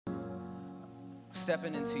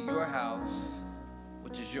stepping into your house,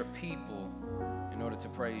 which is your people, in order to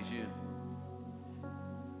praise you.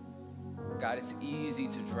 God, it's easy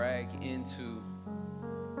to drag into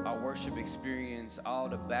our worship experience all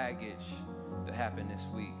the baggage that happened this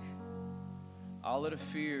week, all of the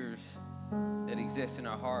fears that exist in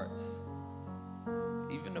our hearts,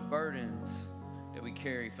 even the burdens that we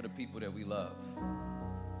carry for the people that we love.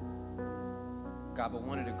 God, but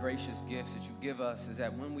one of the gracious gifts that you give us is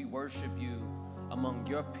that when we worship you among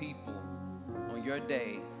your people on your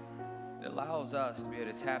day, it allows us to be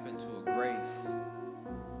able to tap into a grace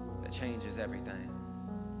that changes everything.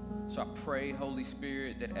 So I pray, Holy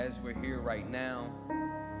Spirit, that as we're here right now,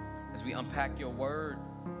 as we unpack your word,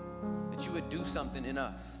 that you would do something in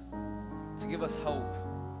us to give us hope,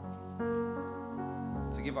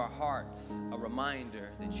 to give our hearts a reminder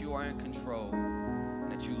that you are in control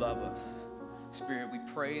and that you love us. Spirit, we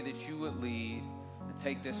pray that you would lead and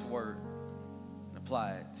take this word and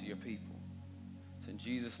apply it to your people. It's in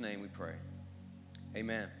Jesus' name we pray.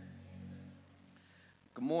 Amen.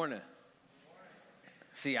 Good morning.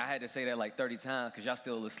 See, I had to say that like 30 times because y'all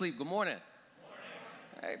still asleep. Good morning.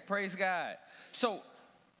 Good morning. Hey, praise God. So,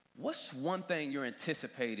 what's one thing you're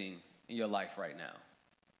anticipating in your life right now?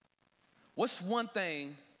 What's one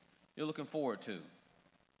thing you're looking forward to?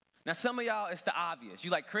 Now, some of y'all, it's the obvious.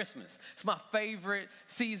 You like Christmas. It's my favorite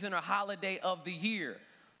season or holiday of the year.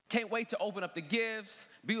 Can't wait to open up the gifts,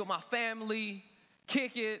 be with my family,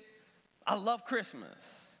 kick it. I love Christmas.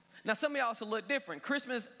 Now, some of y'all, it's a little different.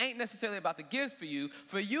 Christmas ain't necessarily about the gifts for you.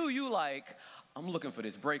 For you, you like, I'm looking for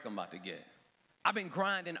this break I'm about to get. I've been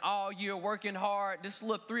grinding all year, working hard. This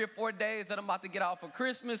little 3 or 4 days that I'm about to get off for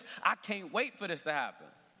Christmas, I can't wait for this to happen.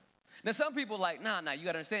 Now, some people are like, nah, you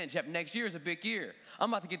got to understand, Jeff, next year is a big year.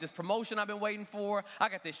 I'm about to get this promotion I've been waiting for. I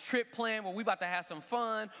got this trip planned where we about to have some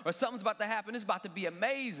fun or something's about to happen. It's about to be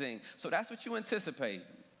amazing. So that's what you anticipate.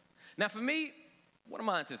 Now, for me, what am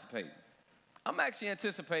I anticipating? I'm actually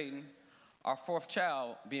anticipating our 4th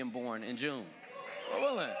child being born in June. Lord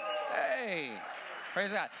willing. Hey,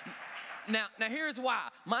 praise God. Now, here's why.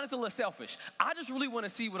 Mine is a little selfish. I just really want to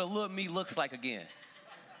see what a little me looks like again.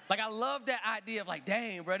 Like, I love that idea of like,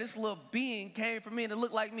 dang, bro, this little being came from me and it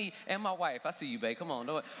looked like me and my wife. I see you, babe. Come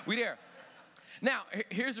on. We there. Now,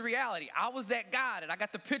 here's the reality. I was that guy that I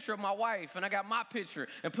got the picture of my wife and I got my picture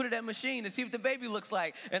and put it in that machine to see what the baby looks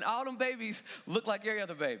like. And all them babies look like every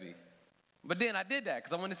other baby. But then I did that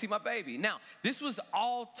because I wanted to see my baby. Now, this was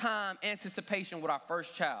all-time anticipation with our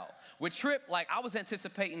first child. With Trip, like, I was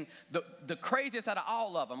anticipating the craziest out of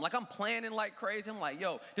all of them. Like, I'm planning like crazy. I'm like,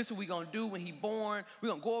 yo, this is what we're going to do when he's born. We're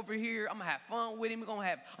going to go over here. I'm going to have fun with him. We're going to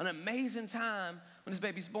have an amazing time when this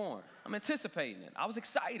baby's born. I'm anticipating it. I was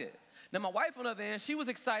excited. Now, my wife, on the other hand, she was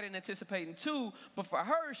excited and anticipating too, but for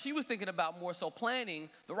her, she was thinking about more so planning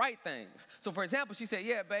the right things. So, for example, she said,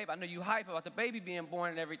 yeah, babe, I know you hype about the baby being born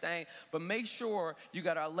and everything, but make sure you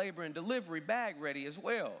got our labor and delivery bag ready as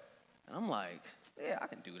well. And I'm like, yeah, I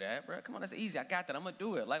can do that, bro. Come on, that's easy. I got that. I'm going to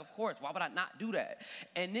do it. Like, of course, why would I not do that?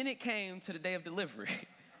 And then it came to the day of delivery.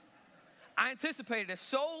 I anticipated it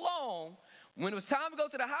so long, when it was time to go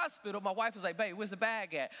to the hospital, my wife was like, babe, where's the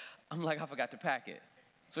bag at? I'm like, I forgot to pack it.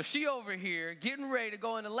 So she over here getting ready to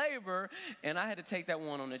go into labor, and I had to take that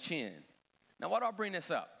one on the chin. Now, why do I bring this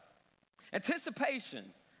up? Anticipation,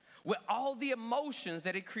 with all the emotions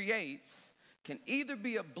that it creates, can either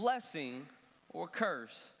be a blessing or a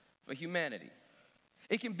curse for humanity.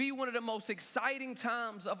 It can be one of the most exciting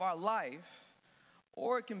times of our life,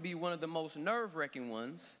 or it can be one of the most nerve-wracking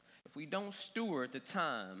ones if we don't steward the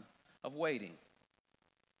time of waiting.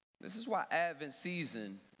 This is why Advent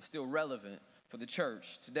season is still relevant for the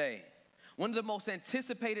church today. One of the most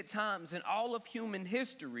anticipated times in all of human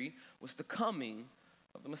history was the coming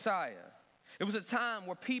of the Messiah. It was a time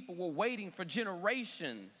where people were waiting for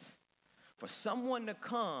generations for someone to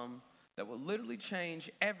come that would literally change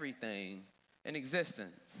everything in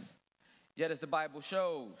existence. Yet, as the Bible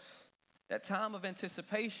shows, that time of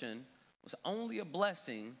anticipation was only a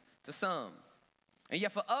blessing to some. And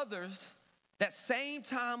yet for others, that same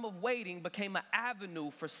time of waiting became an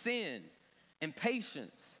avenue for sin,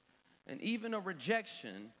 impatience, and even a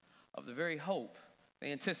rejection of the very hope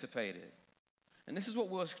they anticipated. And this is what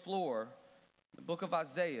we'll explore in the book of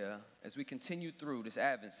Isaiah as we continue through this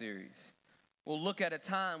Advent series. We'll look at a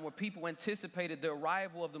time where people anticipated the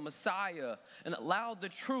arrival of the Messiah and allowed the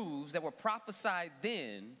truths that were prophesied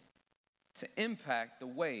then to impact the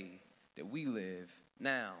way that we live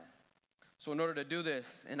now. So in order to do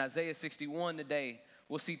this, in Isaiah 61 today,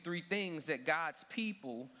 we'll see 3 things that God's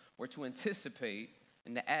people were to anticipate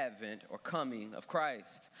in the advent or coming of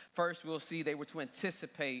Christ. First, we'll see they were to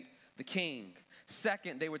anticipate the king.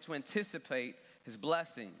 Second, they were to anticipate his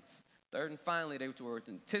blessings. Third and finally, they were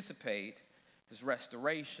to anticipate his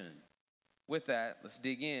restoration. With that, let's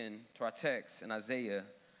dig in to our text in Isaiah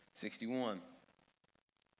 61.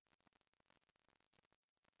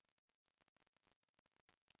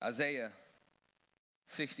 Isaiah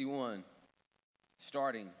 61,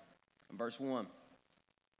 starting in verse 1.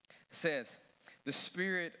 It says, "The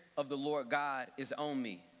Spirit of the Lord God is on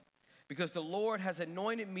me, because the Lord has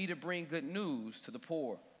anointed me to bring good news to the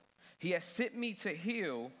poor. He has sent me to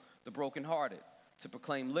heal the brokenhearted, to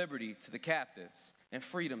proclaim liberty to the captives and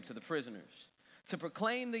freedom to the prisoners, to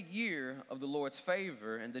proclaim the year of the Lord's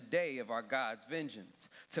favor and the day of our God's vengeance,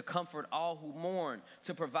 to comfort all who mourn,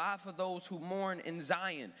 to provide for those who mourn in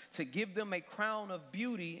Zion, to give them a crown of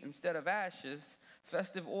beauty instead of ashes,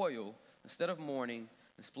 festive oil instead of mourning,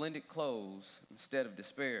 and splendid clothes instead of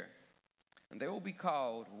despair. And they will be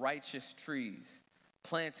called righteous trees,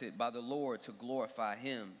 planted by the Lord to glorify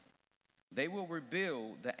him. They will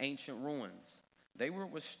rebuild the ancient ruins. They will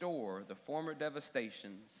restore the former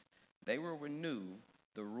devastations. They will renew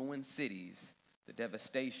the ruined cities, the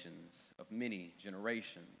devastations of many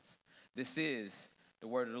generations." This is the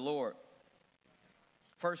word of the Lord.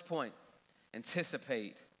 First point,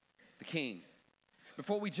 anticipate the king.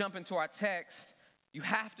 Before we jump into our text, you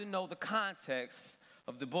have to know the context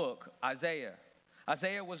of the book Isaiah.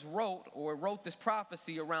 Isaiah wrote this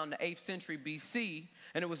prophecy around the 8th century BC,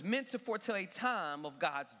 and it was meant to foretell a time of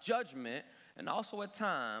God's judgment and also a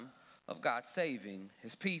time of God saving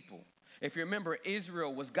his people. If you remember,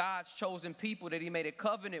 Israel was God's chosen people that he made a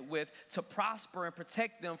covenant with to prosper and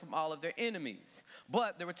protect them from all of their enemies.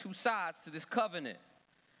 But there were two sides to this covenant.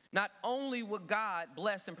 Not only would God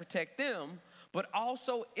bless and protect them, but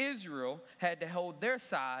also Israel had to hold their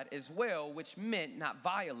side as well, which meant not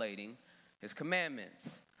violating his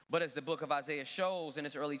commandments. But as the book of Isaiah shows in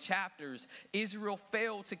its early chapters, Israel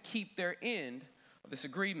failed to keep their end of this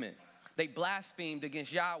agreement. They blasphemed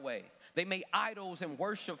against Yahweh. They made idols and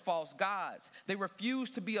worshiped false gods. They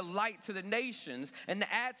refused to be a light to the nations. And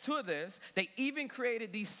to add to this, they even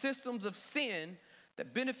created these systems of sin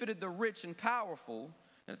that benefited the rich and powerful,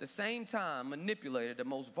 and at the same time manipulated the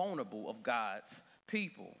most vulnerable of God's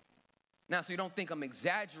people. Now, so you don't think I'm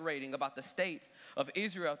exaggerating about the state of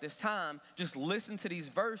Israel at this time, just listen to these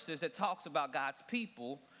verses that talks about God's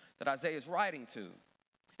people that Isaiah is writing to.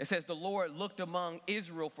 It says, "The Lord looked among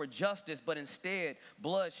Israel for justice, but instead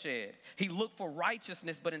bloodshed. He looked for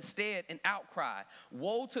righteousness, but instead an outcry.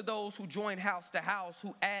 Woe to those who join house to house,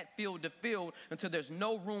 who add field to field until there's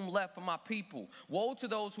no room left for my people. Woe to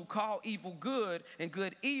those who call evil good and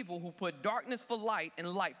good evil, who put darkness for light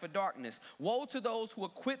and light for darkness. Woe to those who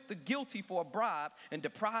acquit the guilty for a bribe and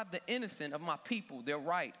deprive the innocent of my people their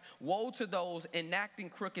right. Woe to those enacting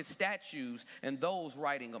crooked statutes and those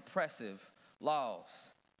writing oppressive laws."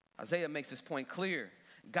 Isaiah makes this point clear.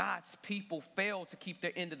 God's people failed to keep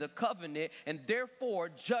their end of the covenant, and therefore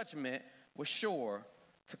judgment was sure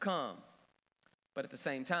to come. But at the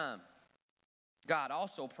same time, God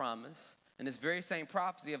also promised in this very same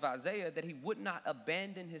prophecy of Isaiah that he would not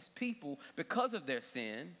abandon his people because of their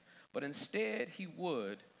sin, but instead he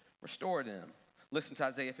would restore them. Listen to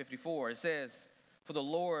Isaiah 54. It says, "For the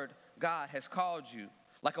Lord God has called you,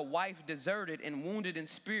 like a wife deserted and wounded in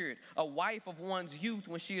spirit, a wife of one's youth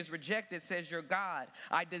when she is rejected, says your God.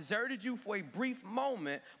 I deserted you for a brief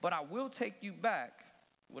moment, but I will take you back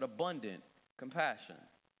with abundant compassion."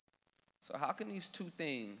 So how can these two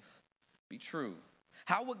things be true?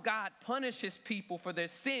 How would God punish his people for their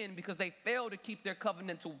sin because they failed to keep their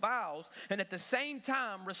covenantal vows, and at the same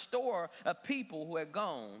time restore a people who had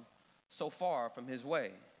gone so far from his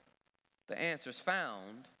way? The answer is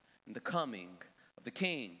found in the coming of the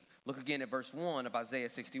king. Look again at verse 1 of Isaiah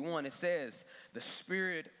 61. It says, "The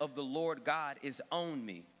Spirit of the Lord God is on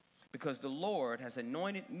me, because the Lord has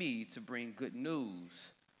anointed me to bring good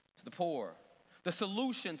news to the poor." The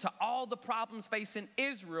solution to all the problems facing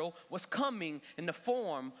Israel was coming in the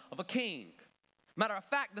form of a king. Matter of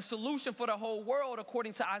fact, the solution for the whole world,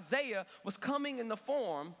 according to Isaiah, was coming in the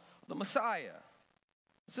form of the Messiah.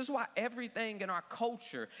 This is why everything in our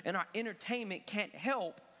culture and our entertainment can't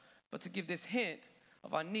help but to give this hint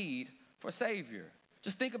of our need for a Savior.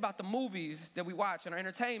 Just think about the movies that we watch in our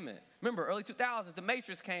entertainment. Remember, early 2000s, The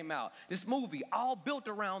Matrix came out. This movie, all built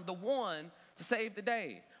around the one to save the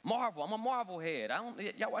day. Marvel, I'm a Marvel head.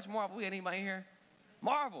 Y'all watch Marvel? Anybody here?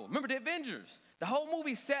 Marvel, remember the Avengers. The whole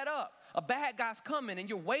movie set up. A bad guy's coming, and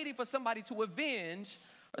you're waiting for somebody to avenge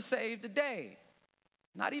or save the day.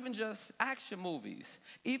 Not even just action movies.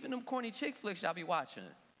 Even them corny chick flicks y'all be watching.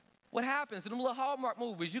 What happens in them little Hallmark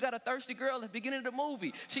movies? You got a thirsty girl at the beginning of the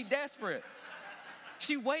movie. She desperate.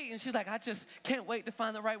 She waiting. She's like, I just can't wait to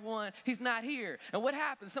find the right one. He's not here. And what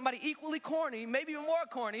happens? Somebody equally corny, maybe even more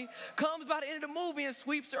corny, comes by the end of the movie and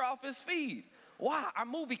sweeps her off his feet. Why? Our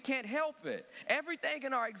movie can't help it. Everything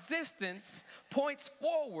in our existence points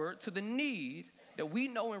forward to the need that we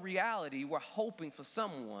know in reality we're hoping for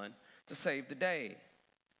someone to save the day.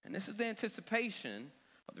 And this is the anticipation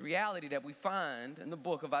of the reality that we find in the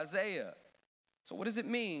book of Isaiah. So what does it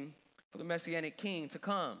mean for the Messianic king to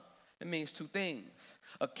come? It means two things: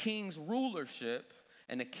 a king's rulership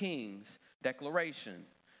and a king's declaration.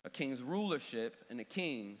 A king's rulership and a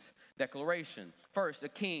king's declaration. First, a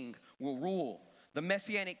king will rule. The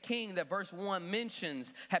Messianic king that verse 1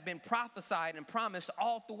 mentions had been prophesied and promised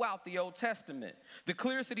all throughout the Old Testament. The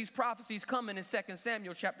clearest of these prophecies coming in 2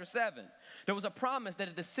 Samuel chapter 7. There was a promise that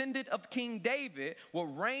a descendant of King David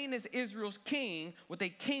would reign as Israel's king with a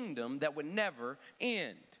kingdom that would never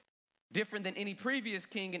end. Different than any previous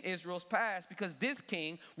king in Israel's past, because this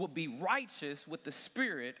king would be righteous with the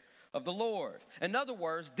spirit of the Lord. In other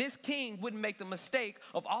words, this king wouldn't make the mistake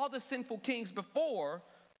of all the sinful kings before,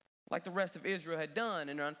 like the rest of Israel had done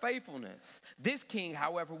in their unfaithfulness. This king,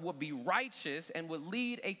 however, would be righteous and would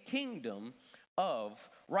lead a kingdom of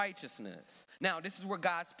righteousness. Now, this is where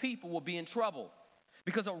God's people will be in trouble,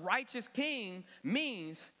 because a righteous king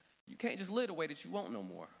means you can't just live the way that you want no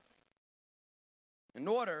more. In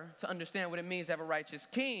order to understand what it means to have a righteous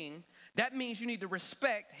king, that means you need to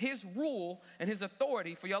respect his rule and his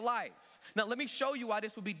authority for your life. Now, let me show you why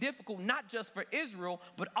this will be difficult, not just for Israel,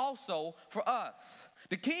 but also for us.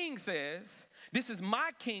 The king says, this is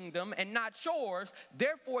my kingdom and not yours,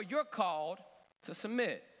 therefore you're called to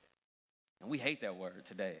submit. And we hate that word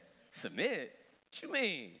today. Submit? What you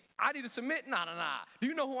mean? I need to submit? Nah. Do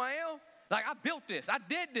you know who I am? Like, I built this. I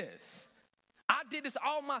did this. I did this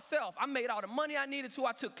all myself. I made all the money I needed to.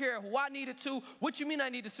 I took care of who I needed to. What you mean I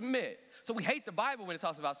need to submit? So we hate the Bible when it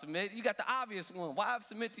talks about submit. You got the obvious one. Wives,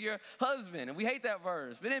 submit to your husband. And we hate that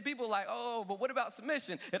verse. But then people are like, oh, but what about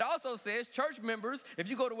submission? It also says church members, if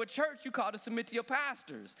you go to a church, you call to submit to your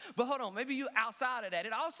pastors. But hold on, maybe you outside of that.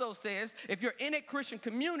 It also says if you're in a Christian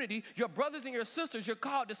community, your brothers and your sisters, you're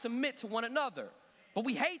called to submit to one another. But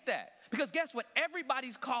we hate that. Because guess what?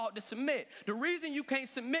 Everybody's called to submit. The reason you can't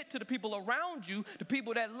submit to the people around you, the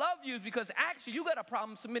people that love you, is because actually you got a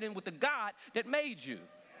problem submitting with the God that made you.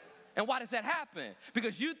 And why does that happen?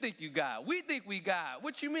 Because you think you God. We think we God.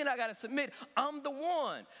 What you mean I got to submit? I'm the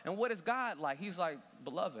one. And what is God like? He's like,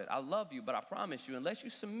 beloved, I love you, but I promise you, unless you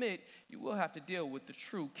submit, you will have to deal with the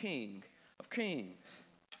true King of Kings.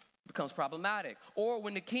 It becomes problematic. Or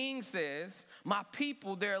when the king says, my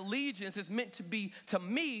people, their allegiance is meant to be to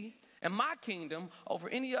me and my kingdom over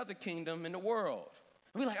any other kingdom in the world.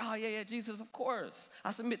 We're like, oh, yeah, Jesus, of course.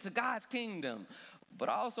 I submit to God's kingdom. But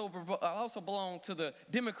I also belong to the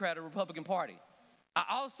Democrat or Republican Party. I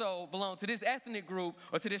also belong to this ethnic group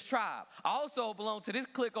or to this tribe. I also belong to this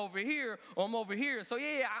clique over here or I'm over here. So,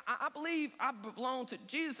 yeah, I believe I belong to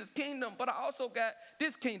Jesus' kingdom, but I also got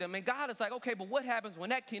this kingdom. And God is like, okay, but what happens when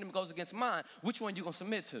that kingdom goes against mine? Which one you going to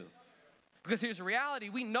submit to? Because here's the reality.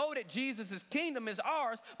 We know that Jesus' kingdom is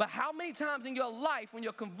ours, but how many times in your life when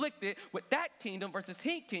you're conflicted with that kingdom versus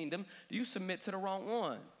his kingdom do you submit to the wrong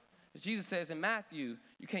one? As Jesus says in Matthew,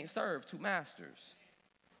 you can't serve two masters.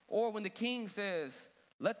 Or when the king says,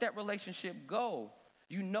 let that relationship go,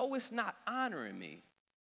 you know it's not honoring me.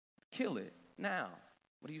 Kill it now.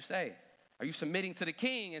 What do you say? Are you submitting to the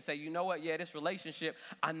king and say, you know what, yeah, this relationship,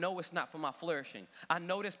 I know it's not for my flourishing. I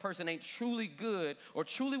know this person ain't truly good or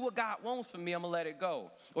truly what God wants for me, I'm going to let it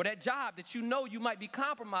go. Or that job that you know you might be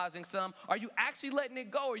compromising some, are you actually letting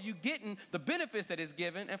it go? Are you getting the benefits that is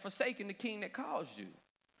given and forsaking the king that calls you?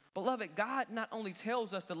 Beloved, God not only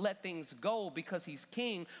tells us to let things go because he's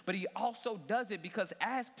king, but he also does it because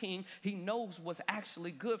as king, he knows what's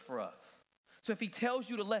actually good for us. So if he tells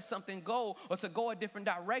you to let something go or to go a different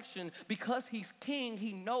direction, because he's king,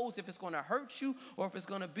 he knows if it's going to hurt you or if it's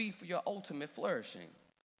going to be for your ultimate flourishing.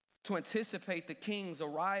 To anticipate the king's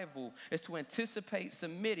arrival is to anticipate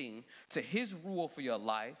submitting to his rule for your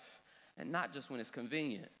life and not just when it's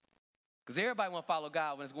convenient. Because everybody want to follow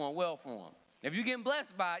God when it's going well for them. If you're getting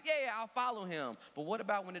blessed by it, yeah, I'll follow him. But what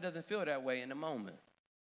about when it doesn't feel that way in the moment?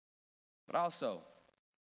 But also,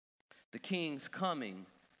 the king's coming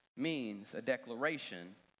means a declaration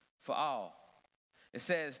for all. It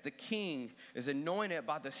says the king is anointed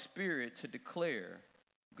by the Spirit to declare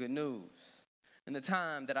good news. In the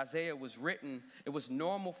time that Isaiah was written, it was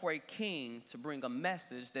normal for a king to bring a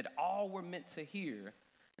message that all were meant to hear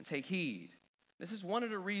and take heed. This is one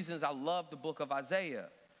of the reasons I love the book of Isaiah,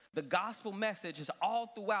 The gospel message is all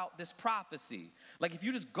throughout this prophecy. Like if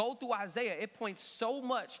you just go through Isaiah, it points so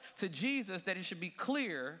much to Jesus that it should be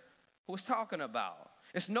clear who it's talking about.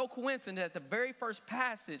 It's no coincidence that the very first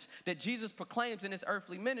passage that Jesus proclaims in his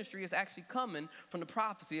earthly ministry is actually coming from the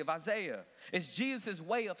prophecy of Isaiah. It's Jesus'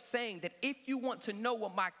 way of saying that if you want to know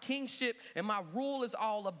what my kingship and my rule is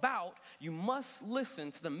all about, you must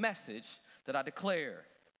listen to the message that I declare.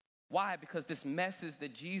 Why? Because this message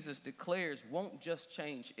that Jesus declares won't just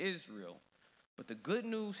change Israel, but the good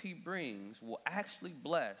news he brings will actually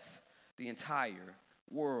bless the entire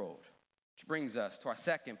world. Which brings us to our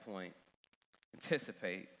second point.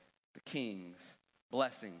 Anticipate the king's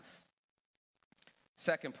blessings.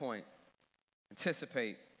 Second point,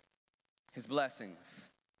 anticipate his blessings.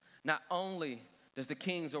 Not only does the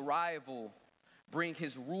king's arrival bring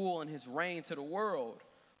his rule and his reign to the world,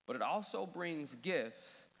 but it also brings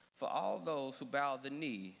gifts for all those who bow the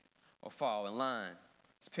knee or fall in line.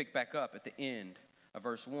 Let's pick back up at the end of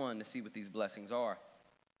verse 1 to see what these blessings are.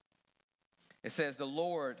 It says, the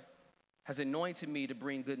Lord has anointed me to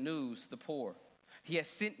bring good news to the poor. He has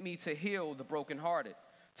sent me to heal the brokenhearted,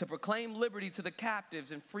 to proclaim liberty to the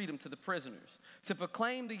captives and freedom to the prisoners, to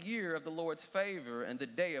proclaim the year of the Lord's favor and the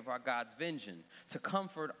day of our God's vengeance, to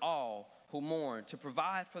comfort all who mourn, to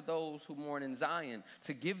provide for those who mourn in Zion,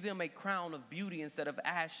 to give them a crown of beauty instead of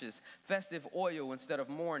ashes, festive oil instead of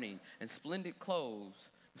mourning, and splendid clothes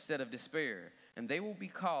instead of despair. And they will be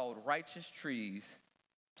called righteous trees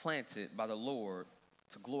planted by the Lord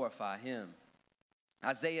to glorify him.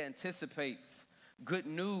 Isaiah anticipates good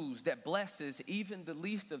news that blesses even the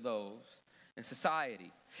least of those in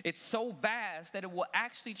society. It's so vast that it will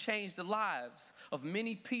actually change the lives of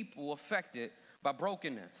many people affected by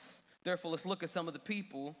brokenness. Therefore, let's look at some of the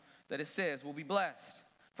people that it says will be blessed.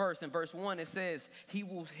 First, in verse 1, it says, he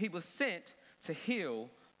was sent to heal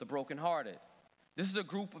the brokenhearted. This is a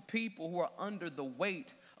group of people who are under the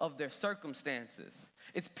weight of their circumstances.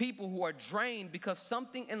 It's people who are drained because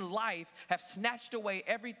something in life has snatched away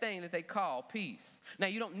everything that they call peace. Now,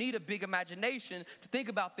 you don't need a big imagination to think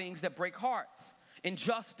about things that break hearts.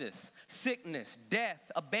 Injustice, sickness,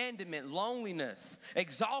 death, abandonment, loneliness,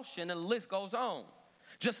 exhaustion, and the list goes on.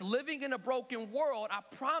 Just living in a broken world, I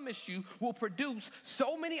promise you, will produce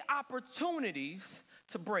so many opportunities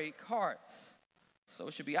to break hearts. So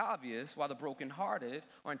it should be obvious why the brokenhearted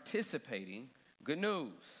are anticipating good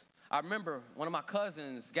news. I remember one of my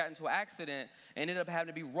cousins got into an accident and ended up having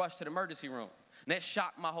to be rushed to the emergency room. And that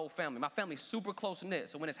shocked my whole family. My family's super close-knit,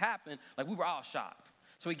 so when this happened, like, we were all shocked.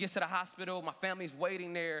 So he gets to the hospital, my family's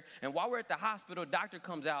waiting there, and while we're at the hospital, doctor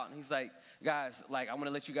comes out and he's like, guys, like, I want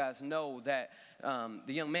to let you guys know that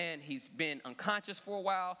the young man, he's been unconscious for a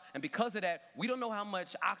while, and because of that, we don't know how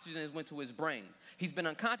much oxygen has went to his brain. He's been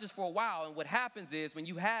unconscious for a while, and what happens is when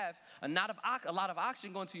you have a lot of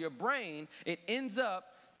oxygen going to your brain, it ends up,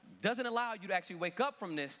 doesn't allow you to actually wake up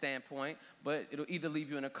from this standpoint, but it'll either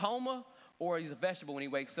leave you in a coma or he's a vegetable when he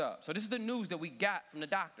wakes up. So this is the news that we got from the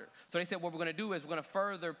doctor. So they said what we're going to do is we're going to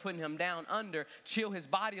further put him down under, chill his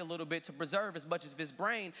body a little bit to preserve as much of his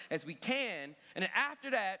brain as we can. And then after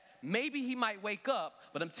that, maybe he might wake up.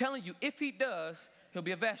 But I'm telling you, if he does, he'll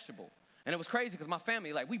be a vegetable. And it was crazy because my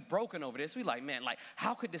family, like, we broken over this. We like, man, like,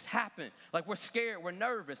 how could this happen? Like, we're scared, we're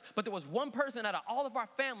nervous. But there was one person out of all of our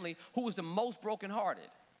family who was the most brokenhearted.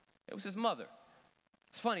 It was his mother.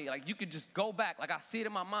 It's funny, like, you could just go back, like, I see it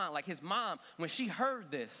in my mind, like his mom, when she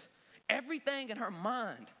heard this, everything in her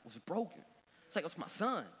mind was broken. It's like, it's my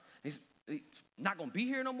son. He's not going to be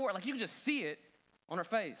here no more. Like, you can just see it on her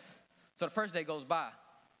face. So the first day goes by,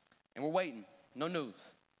 and we're waiting, no news.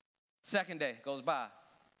 Second day goes by,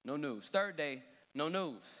 no news. Third day, no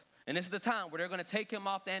news. And this is the time where they're going to take him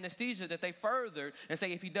off the anesthesia that they furthered and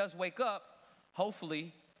say if he does wake up,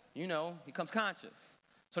 hopefully, you know, he comes conscious.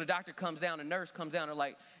 So the doctor comes down, the nurse comes down, they're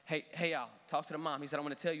like, hey, y'all, talks to the mom. He said, I'm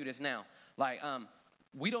going to tell you this now. Like,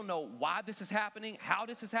 we don't know why this is happening, how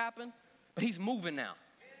this has happened, but he's moving now.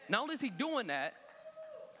 Not only is he doing that,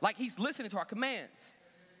 like, he's listening to our commands,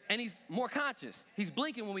 and he's more conscious. He's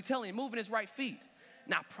blinking when we tell him, moving his right feet.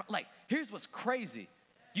 Now, like, here's what's crazy.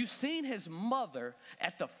 You've seen his mother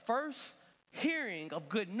at the first hearing of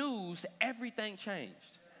good news, everything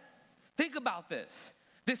changed. Think about this.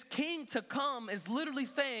 This king to come is literally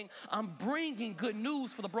saying, I'm bringing good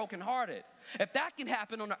news for the brokenhearted. If that can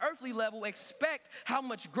happen on the earthly level, expect how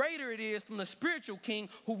much greater it is from the spiritual king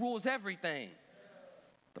who rules everything.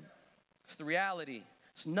 It's the reality.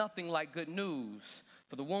 It's nothing like good news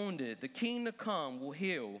for the wounded. The king to come will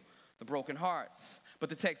heal the broken hearts. But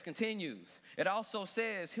the text continues. It also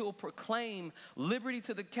says he'll proclaim liberty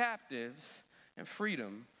to the captives and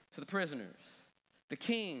freedom to the prisoners. The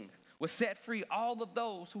king will set free all of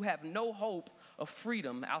those who have no hope of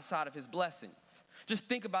freedom outside of his blessings. Just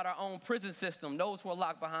think about our own prison system, those who are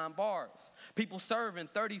locked behind bars. People serving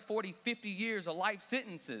 30, 40, 50 years of life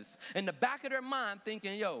sentences. In the back of their mind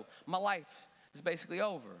thinking, yo, my life is basically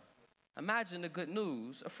over. Imagine the good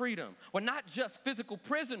news of freedom. Well, not just physical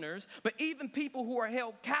prisoners, but even people who are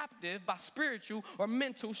held captive by spiritual or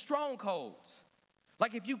mental strongholds.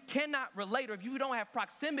 Like if you cannot relate or if you don't have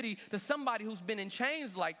proximity to somebody who's been in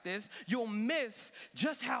chains like this, you'll miss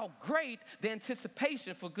just how great the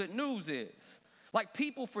anticipation for good news is. Like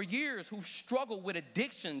people for years who've struggled with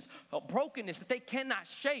addictions or brokenness that they cannot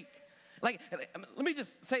shake. Like, let me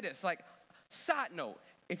just say this, like, side note.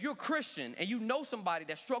 If you're a Christian and you know somebody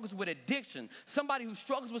that struggles with addiction, somebody who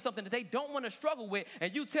struggles with something that they don't want to struggle with,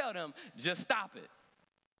 and you tell them, just stop it.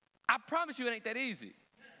 I promise you it ain't that easy.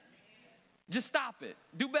 Just stop it.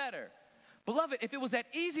 Do better. Beloved, if it was that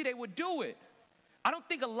easy, they would do it. I don't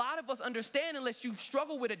think a lot of us understand, unless you've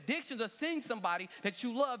struggled with addictions or seeing somebody that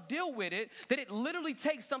you love deal with it, that it literally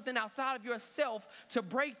takes something outside of yourself to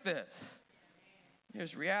break this.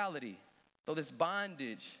 Here's reality. Though this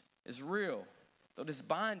bondage is real, though this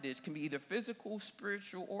bondage can be either physical,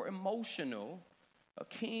 spiritual, or emotional, a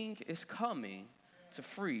king is coming to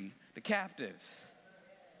free the captives.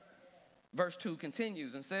 Verse 2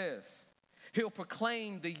 continues and says, he'll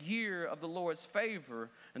proclaim the year of the Lord's favor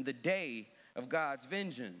and the day of God's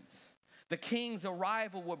vengeance. The king's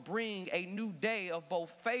arrival will bring a new day of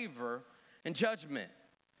both favor and judgment.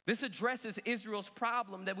 This addresses Israel's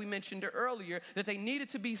problem that we mentioned earlier, that they needed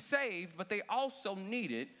to be saved, but they also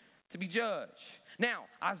needed to be judged. Now,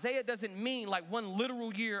 Isaiah doesn't mean like one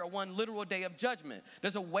literal year or one literal day of judgment.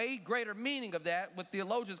 There's a way greater meaning of that, what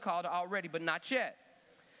theologians call it already, but not yet.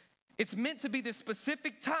 It's meant to be this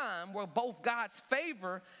specific time where both God's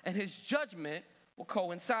favor and his judgment will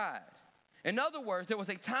coincide. In other words, there was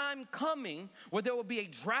a time coming where there will be a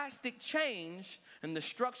drastic change in the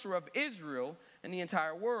structure of Israel and the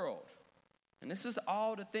entire world. And this is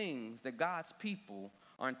all the things that God's people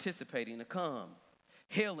are anticipating to come.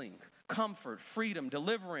 Healing, comfort, freedom,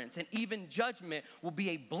 deliverance, and even judgment will be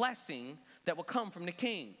a blessing that will come from the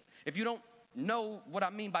king. If you don't know what I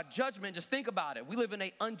mean by judgment, just think about it. We live in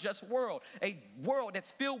an unjust world, a world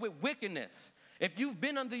that's filled with wickedness. If you've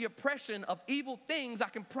been under the oppression of evil things, I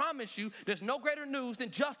can promise you there's no greater news than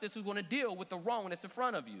justice who's going to deal with the wrong that's in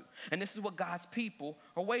front of you. And this is what God's people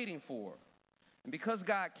are waiting for. And because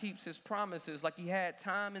God keeps his promises like he had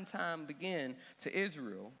time and time again to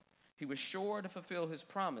Israel, he was sure to fulfill his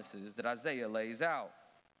promises that Isaiah lays out.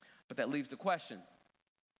 But that leaves the question,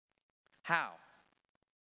 how?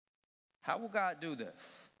 How will God do this?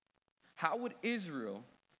 How would Israel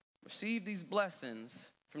receive these blessings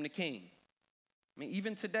from the king? I mean,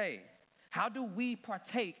 even today, how do we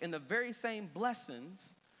partake in the very same blessings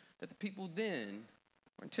that the people then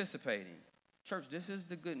were anticipating? Church, this is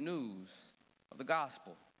the good news of the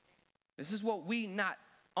gospel. This is what we not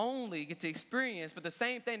only get to experience, but the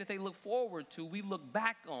same thing that they look forward to, we look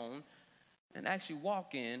back on and actually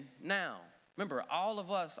walk in now. Remember, all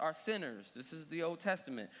of us are sinners. This is the Old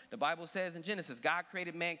Testament. The Bible says in Genesis, God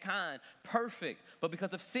created mankind perfect. But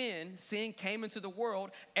because of sin, sin came into the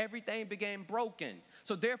world, everything began broken.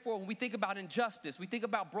 So therefore, when we think about injustice, we think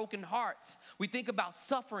about broken hearts, we think about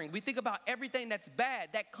suffering, we think about everything that's bad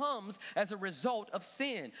that comes as a result of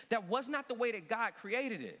sin. That was not the way that God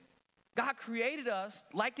created it. God created us,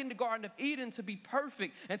 like in the Garden of Eden, to be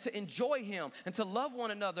perfect and to enjoy him and to love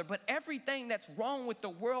one another. But everything that's wrong with the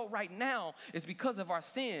world right now is because of our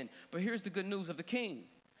sin. But here's the good news of the king.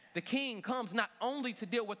 The king comes not only to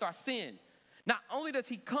deal with our sin, not only does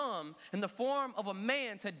he come in the form of a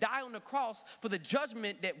man to die on the cross for the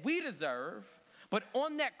judgment that we deserve, but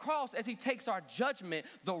on that cross, as he takes our judgment,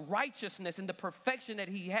 the righteousness and the perfection that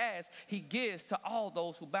he has, he gives to all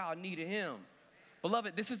those who bow knee to him.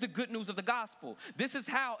 Beloved, this is the good news of the gospel. This is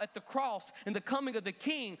how at the cross and the coming of the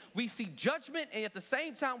king, we see judgment and at the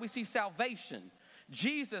same time we see salvation.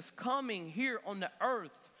 Jesus coming here on the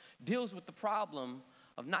earth deals with the problem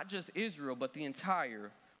of not just Israel, but the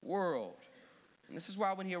entire world. And this is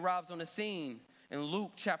why when he arrives on the scene in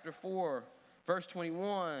Luke chapter 4, verse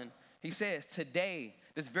 21, he says, today,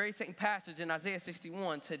 this very same passage in Isaiah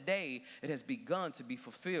 61, today it has begun to be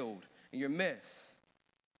fulfilled in your midst.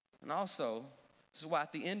 And also, this is why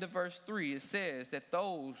at the end of verse 3, it says that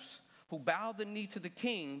those who bow the knee to the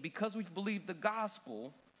king, because we've believed the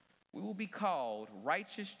gospel, we will be called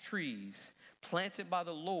righteous trees planted by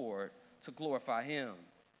the Lord to glorify him.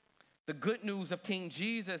 The good news of King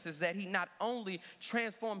Jesus is that he not only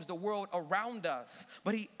transforms the world around us,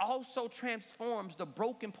 but he also transforms the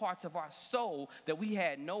broken parts of our soul that we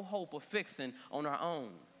had no hope of fixing on our own.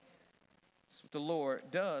 That's what the Lord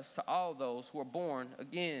does to all those who are born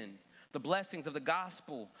again. The blessings of the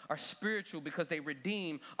gospel are spiritual because they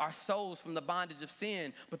redeem our souls from the bondage of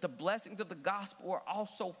sin. But the blessings of the gospel are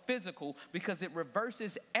also physical because it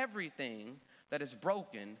reverses everything that is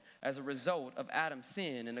broken as a result of Adam's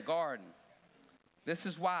sin in the garden. This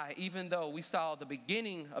is why, even though we saw the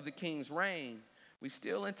beginning of the king's reign, we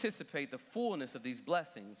still anticipate the fullness of these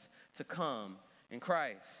blessings to come in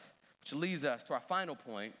Christ. Which leads us to our final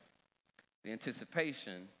point, the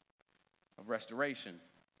anticipation of restoration.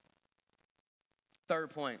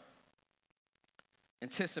 Third point,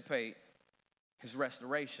 anticipate his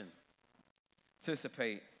restoration.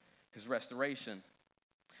 Anticipate his restoration.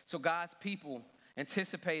 So God's people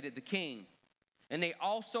anticipated the king, and they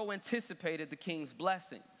also anticipated the king's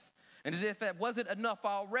blessings. And as if that wasn't enough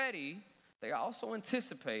already, they also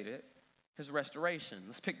anticipated his restoration.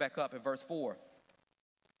 Let's pick back up at verse 4. It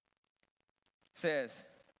says,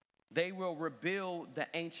 they will rebuild the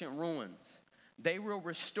ancient ruins. They will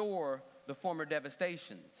restore the former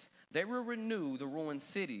devastations. They will renew the ruined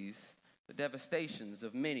cities, the devastations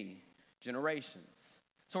of many generations.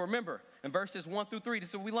 So remember, in verses 1 through 3, this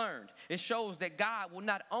is what we learned. It shows that God will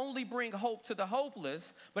not only bring hope to the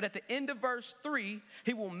hopeless, but at the end of verse 3,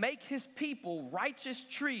 he will make his people righteous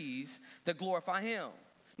trees that glorify him.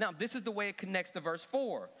 Now, this is the way it connects to verse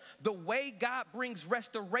 4. The way God brings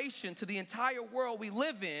restoration to the entire world we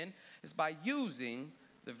live in is by using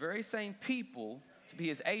the very same people to be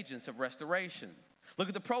his agents of restoration. Look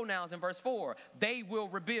at the pronouns in verse 4. They will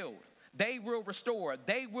rebuild. They will restore.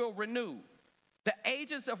 They will renew. The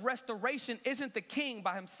agents of restoration isn't the king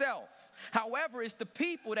by himself. However, it's the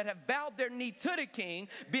people that have bowed their knee to the king,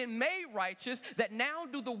 been made righteous, that now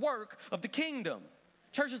do the work of the kingdom.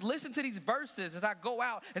 Churches, listen to these verses as I go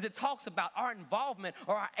out, as it talks about our involvement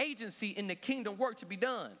or our agency in the kingdom work to be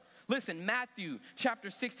done. Listen, Matthew chapter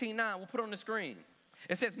 16:9, we'll put it on the screen.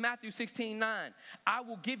 It says, Matthew 16:9, I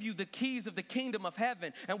will give you the keys of the kingdom of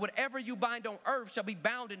heaven, and whatever you bind on earth shall be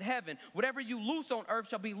bound in heaven. Whatever you loose on earth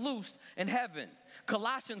shall be loosed in heaven.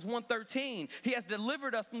 Colossians 1:13, he has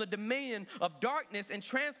delivered us from the dominion of darkness and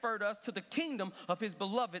transferred us to the kingdom of his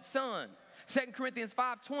beloved Son. 2 Corinthians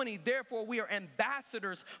 5:20, therefore we are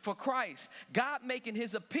ambassadors for Christ, God making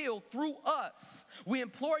his appeal through us. We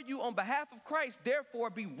implore you on behalf of Christ, therefore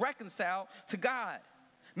be reconciled to God.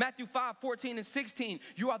 Matthew 5:14 and 16,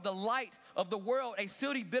 you are the light of the world, a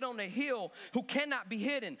city built on a hill who cannot be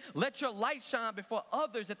hidden. Let your light shine before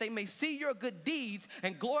others that they may see your good deeds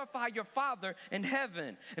and glorify your Father in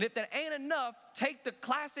heaven. And if that ain't enough, take the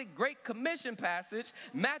classic Great Commission passage,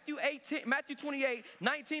 Matthew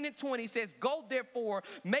 28:19 and 20 says, go therefore,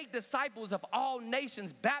 make disciples of all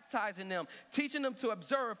nations, baptizing them, teaching them to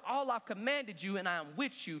observe all I've commanded you, and I am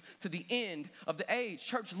with you to the end of the age.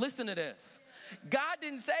 Church, listen to this. God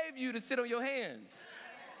didn't save you to sit on your hands.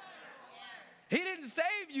 He didn't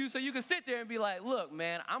save you so you can sit there and be like, look,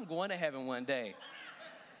 man, I'm going to heaven one day.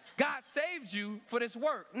 God saved you for this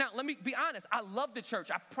work. Now, let me be honest. I love the church.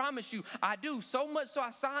 I promise you, I do. So much so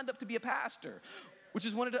I signed up to be a pastor, which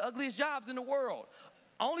is one of the ugliest jobs in the world.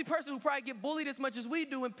 Only person who probably get bullied as much as we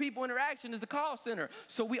do in people interaction is the call center,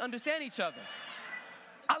 so we understand each other.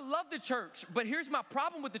 I love the church, but here's my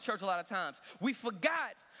problem with the church a lot of times. We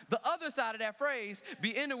forgot the other side of that phrase,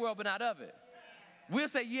 be in the world but not of it. We'll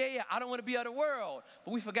say, yeah, I don't want to be of the world,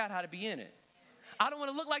 but we forgot how to be in it. I don't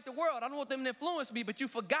want to look like the world. I don't want them to influence me, but you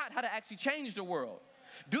forgot how to actually change the world.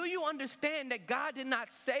 Do you understand that God did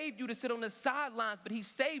not save you to sit on the sidelines, but he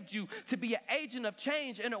saved you to be an agent of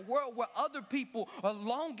change in a world where other people are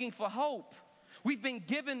longing for hope? We've been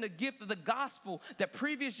given the gift of the gospel that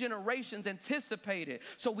previous generations anticipated,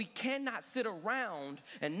 so we cannot sit around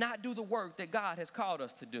and not do the work that God has called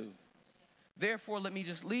us to do. Therefore, let me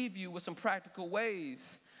just leave you with some practical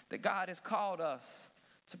ways that God has called us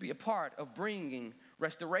to be a part of bringing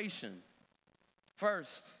restoration.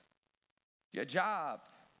 First, your job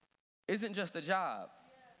isn't just a job,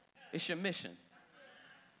 it's your mission.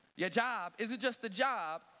 Your job isn't just a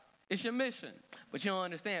job, it's your mission. But you don't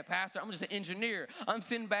understand, Pastor, I'm just an engineer. I'm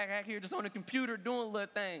sitting back out here just on the computer doing little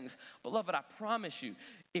things. Beloved, I promise you,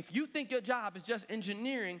 if you think your job is just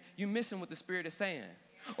engineering, you're missing what the Spirit is saying.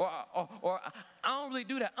 Or I don't really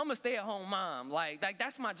do that. I'm a stay-at-home mom. Like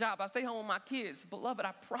that's my job. I stay home with my kids. Beloved,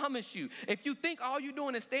 I promise you, if you think all you're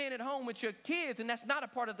doing is staying at home with your kids and that's not a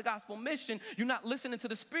part of the gospel mission, you're not listening to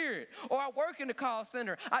the Spirit. Or I work in the call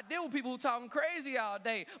center. I deal with people who talking crazy all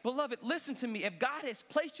day. Beloved, listen to me. If God has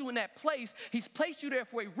placed you in that place, he's placed you there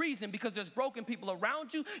for a reason, because there's broken people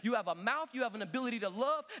around you. You have a mouth. You have an ability to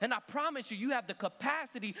love. And I promise you, you have the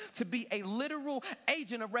capacity to be a literal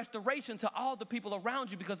agent of restoration to all the people around you.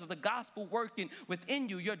 around you because of the gospel working within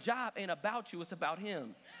you. Your job ain't about you, it's about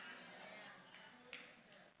him.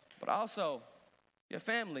 But also, your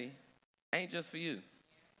family ain't just for you.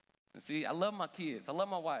 And see, I love my kids. I love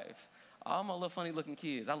my wife. All my little funny looking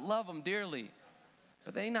kids. I love them dearly.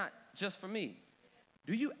 But they not just for me.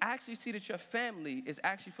 Do you actually see that your family is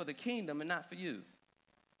actually for the kingdom and not for you?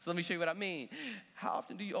 So let me show you what I mean. How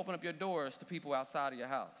often do you open up your doors to people outside of your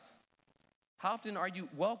house? How often are you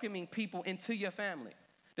welcoming people into your family?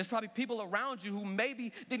 There's probably people around you who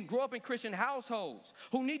maybe didn't grow up in Christian households,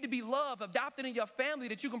 who need to be loved, adopted in your family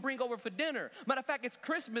that you can bring over for dinner. Matter of fact, it's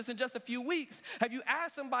Christmas in just a few weeks. Have you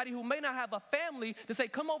asked somebody who may not have a family to say,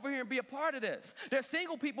 come over here and be a part of this? There's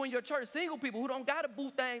single people in your church, single people who don't got a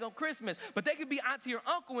boo thing on Christmas, but they could be auntie or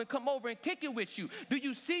uncle and come over and kick it with you. Do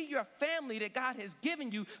you see your family that God has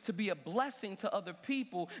given you to be a blessing to other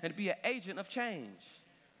people and to be an agent of change?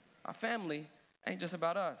 Our family ain't just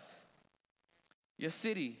about us. Your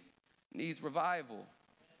city needs revival,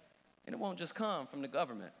 and it won't just come from the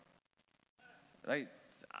government. Like,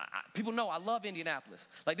 people know I love Indianapolis.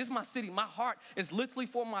 Like, this is my city. My heart is literally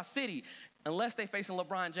for my city, unless they facing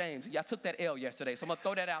LeBron James. Yeah, I took that L yesterday, so I'm gonna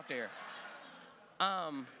throw that out there.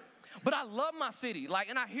 But I love my city,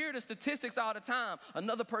 and I hear the statistics all the time.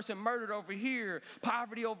 Another person murdered over here,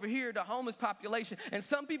 poverty over here, the homeless population. And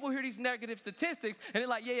some people hear these negative statistics, and they're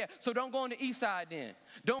like, yeah, so don't go on the east side then.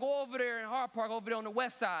 Don't go over there in Hard Park, over there on the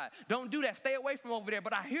west side. Don't do that. Stay away from over there.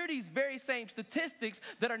 But I hear these very same statistics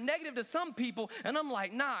that are negative to some people, and I'm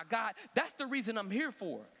like, nah, God, that's the reason I'm here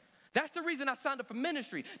for. That's the reason I signed up for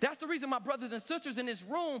ministry. That's the reason my brothers and sisters in this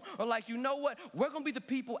room are like, you know what? We're going to be the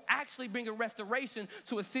people actually bringing restoration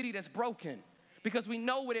to a city that's broken, because we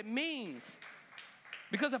know what it means.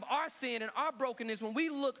 Because of our sin and our brokenness, when we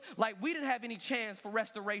look like we didn't have any chance for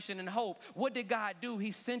restoration and hope, what did God do?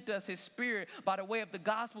 He sent us his spirit by the way of the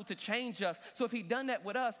gospel to change us. So if he done that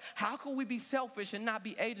with us, how can we be selfish and not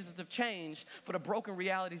be agents of change for the broken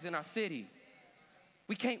realities in our city?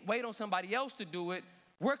 We can't wait on somebody else to do it.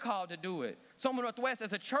 We're called to do it. Soma Northwest,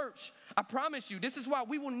 as a church, I promise you, this is why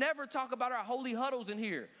we will never talk about our holy huddles in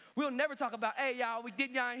here. We'll never talk about, hey, y'all, we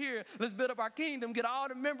get y'all in here. Let's build up our kingdom, get all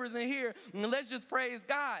the members in here, and let's just praise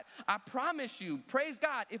God. I promise you, praise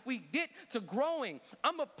God, if we get to growing,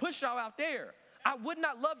 I'm going to push y'all out there. I would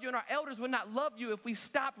not love you, and our elders would not love you if we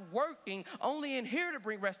stopped working only in here to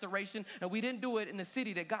bring restoration, and we didn't do it in the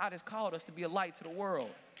city that God has called us to be a light to the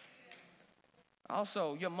world.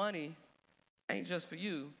 Also, your money ain't just for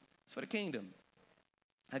you, it's for the kingdom.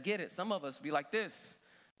 I get it. Some of us be like this,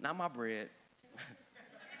 not my bread.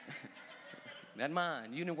 Not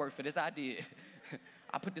mine. You didn't work for this, I did.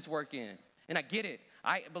 I put this work in. And I get it.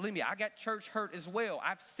 Believe me, I got church hurt as well.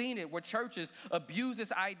 I've seen it where churches abuse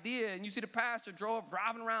this idea, and you see the pastor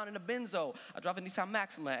driving around in a Benzo. I drive a Nissan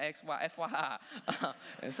Maxima, FYI,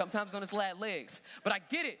 and sometimes on its lad legs. But I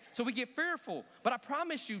get it. So we get fearful. But I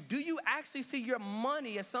promise you, do you actually see your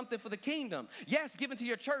money as something for the kingdom? Yes, give it to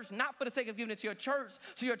your church, not for the sake of giving it to your church,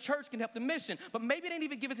 so your church can help the mission. But maybe they didn't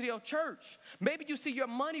even give it to your church. Maybe you see your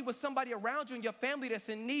money with somebody around you in your family that's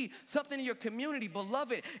in need, something in your community.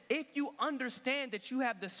 Beloved, if you understand that you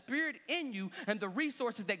have the Spirit in you and the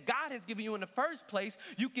resources that God has given you in the first place,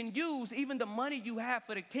 you can use even the money you have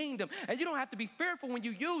for the kingdom. And you don't have to be fearful when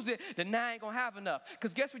you use it that now I ain't going to have enough.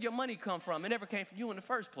 Because guess where your money come from? It never came from you in the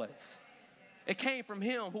first place. It came from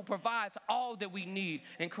him who provides all that we need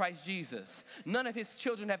in Christ Jesus. None of his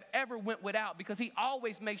children have ever went without, because he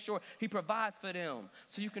always makes sure he provides for them.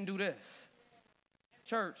 So you can do this.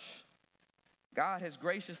 Church, God has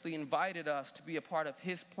graciously invited us to be a part of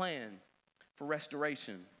his plan for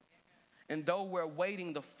restoration. And though we're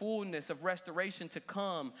waiting the fullness of restoration to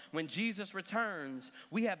come when Jesus returns,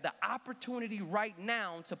 we have the opportunity right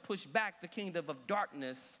now to push back the kingdom of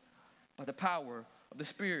darkness by the power of the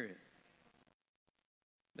Spirit.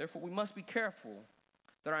 Therefore, we must be careful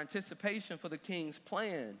that our anticipation for the King's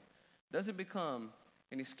plan doesn't become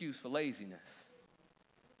an excuse for laziness.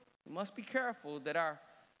 We must be careful that our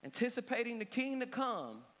anticipating the King to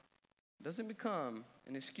come doesn't become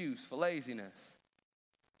an excuse for laziness.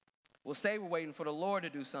 We'll say we're waiting for the Lord to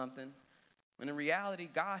do something, when in reality,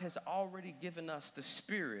 God has already given us the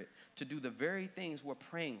Spirit to do the very things we're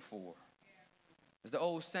praying for. As the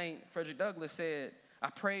old saint Frederick Douglass said, I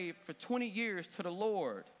prayed for 20 years to the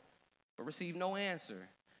Lord, but received no answer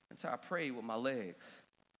until I prayed with my legs.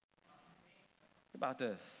 Think about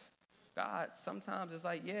this. God sometimes is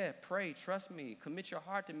like, yeah, pray, trust me, commit your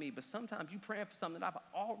heart to me. But sometimes you praying for something that I've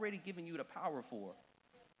already given you the power for.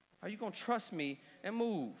 Are you going to trust me and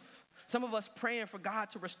move? Some of us praying for God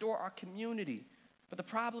to restore our community. But the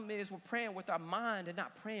problem is we're praying with our mind and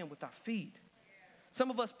not praying with our feet. Some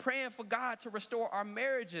of us praying for God to restore our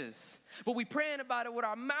marriages, but we praying about it with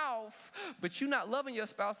our mouth, but you're not loving your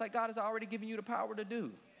spouse like God has already given you the power to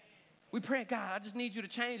do. We praying, God, I just need you to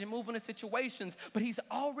change and move into situations, but he's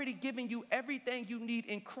already given you everything you need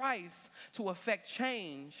in Christ to affect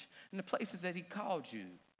change in the places that he called you.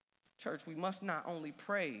 Church, we must not only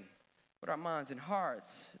pray with our minds and hearts,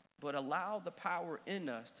 but allow the power in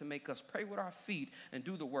us to make us pray with our feet and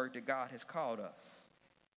do the work that God has called us.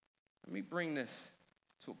 Let me bring this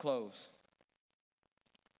to a close.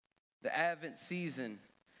 The Advent season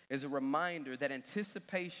is a reminder that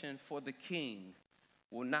anticipation for the King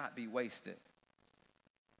will not be wasted.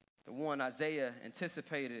 The one Isaiah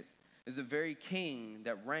anticipated is the very King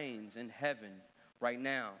that reigns in heaven right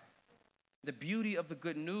now. The beauty of the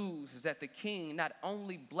good news is that the King not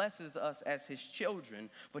only blesses us as his children,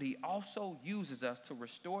 but he also uses us to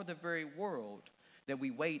restore the very world that we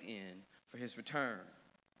wait in for his return.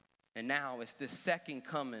 And now it's the second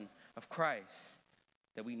coming of Christ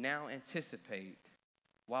that we now anticipate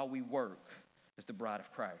while we work as the bride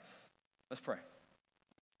of Christ. Let's pray.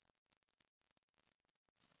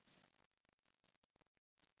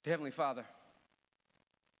 Dear Heavenly Father,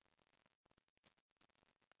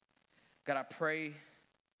 God, I pray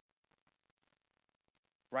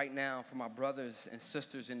right now for my brothers and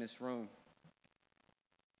sisters in this room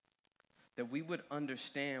that we would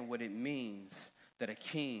understand what it means that a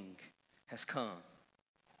king has come.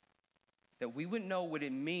 That we would know what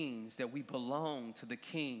it means that we belong to the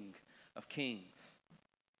King of Kings.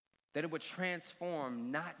 That it would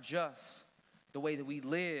transform not just the way that we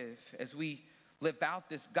live as we live out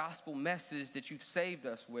this gospel message that you've saved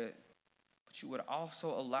us with, but you would also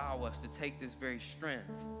allow us to take this very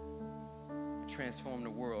strength and transform the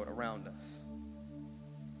world around us.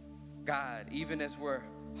 God, even as we're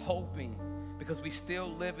hoping, because we still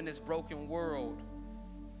live in this broken world,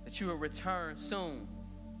 that you will return soon,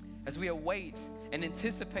 as we await and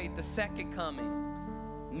anticipate the second coming,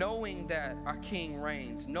 knowing that our King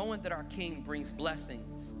reigns, knowing that our King brings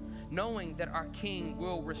blessings, knowing that our King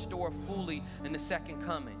will restore fully in the second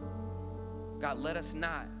coming. God, let us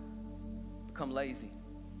not become lazy.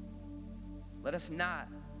 Let us not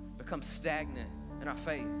become stagnant in our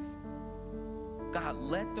faith. God,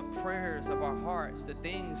 let the prayers of our hearts, the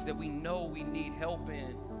things that we know we need help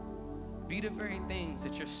in, be the very things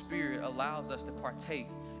that your Spirit allows us to partake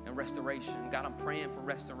in restoration. God, I'm praying for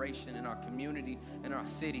restoration in our community, in our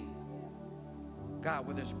city. God,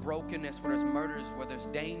 where there's brokenness, where there's murders, where there's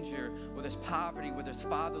danger, where there's poverty, where there's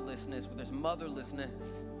fatherlessness, where there's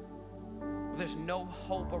motherlessness, where there's no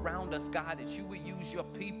hope around us, God, that you would use your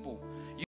people